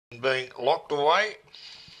being locked away.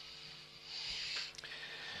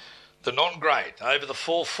 The non-grade over the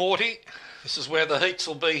 440. This is where the heats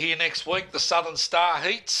will be here next week, the Southern Star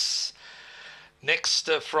heats next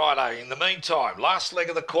Friday. In the meantime, last leg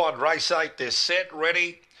of the quad, race 8. They're set,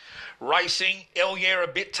 ready, racing. Elyere a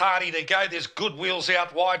bit tardy to go. There's good wheels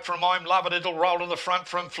out wide from I'm Lovin' It'll roll to the front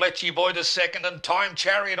from Fletchy Boy to second, and Time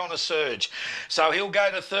Chariot on a surge. So he'll go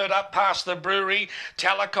to third up past the Brewery.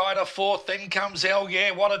 Talakai to fourth. Then comes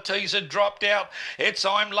Elyere. What a teaser, dropped out. It's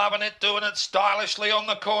I'm Lovin' It doing it stylishly on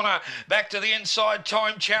the corner. Back to the inside,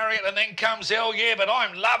 Time Chariot, and then comes Elyere. But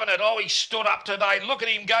I'm Lovin' It. Oh, he stood up today. Look at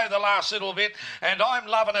him go the last little bit. And I'm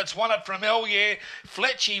Lovin' It's won it from Elyere.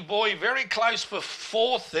 Fletchy Boy very close for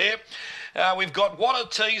fourth there. We've got What a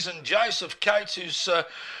Tease and Joseph Coates, who's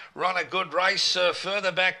run a good race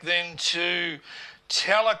further back then to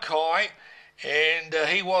Talakai, and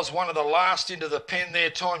he was one of the last into the pen there.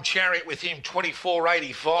 Time Chariot with him,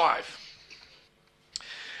 24.85.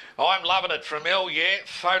 I'm Loving It from Elyere.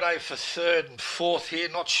 Photo for third and fourth here.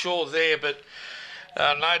 Not sure there, but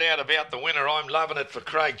no doubt about the winner. I'm Loving It for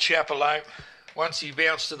Craig Chapello. Once he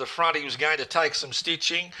bounced to the front, he was going to take some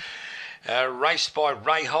stitching. Raced by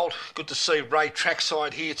Ray Holt. Good to see Ray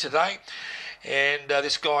trackside here today. And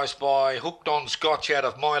this guy's by Hooked on Scotch out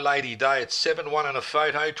of My Lady Day. It's 7-1 in a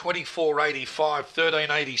photo. 24.85,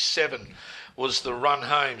 13.87 was the run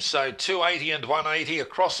home. So 280 and 180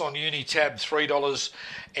 across on Unitab, $3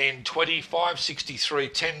 and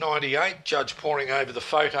 25.63, 10.98. Judge pouring over the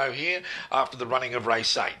photo here after the running of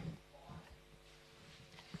race 8.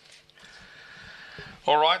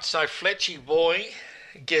 All right, so Fletchy Boy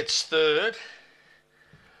gets third.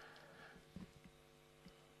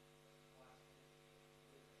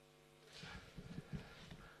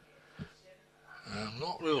 I'm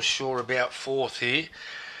not real sure about fourth here.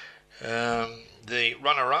 The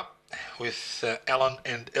runner-up with Alan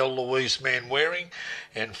and Eloise Manwaring,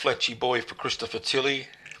 and Fletchy Boy for Christopher Tilley.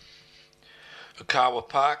 Okawa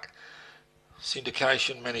Park.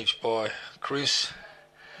 Syndication managed by Chris.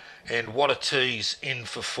 And What a Tease in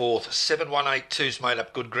for fourth. 7.182's made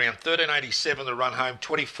up good ground. 13.87 the run home.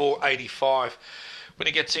 24.85 when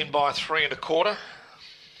he gets in by 3 1/4.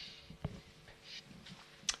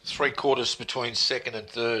 3/4 between second and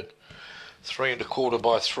third. 3 1/4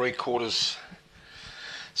 by 3/4.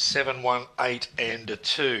 7.18 and a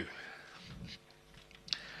 2.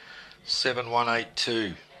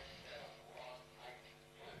 7.182.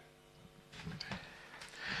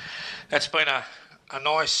 That's been a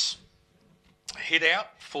nice hit out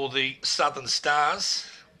for the Southern Stars.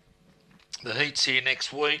 The heat's here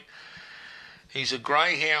next week. He's a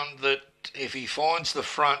greyhound that if he finds the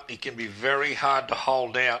front, he can be very hard to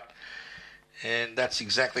hold out. And that's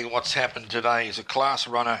exactly what's happened today. He's a class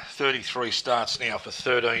runner, 33 starts now for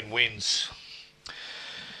 13 wins.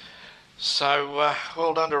 So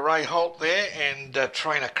well done to Ray Holt there, and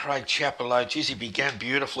trainer Craig Chapello. Geez, he began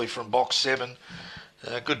beautifully from box 7.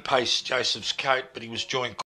 Good pace, Joseph's coat, but he was joined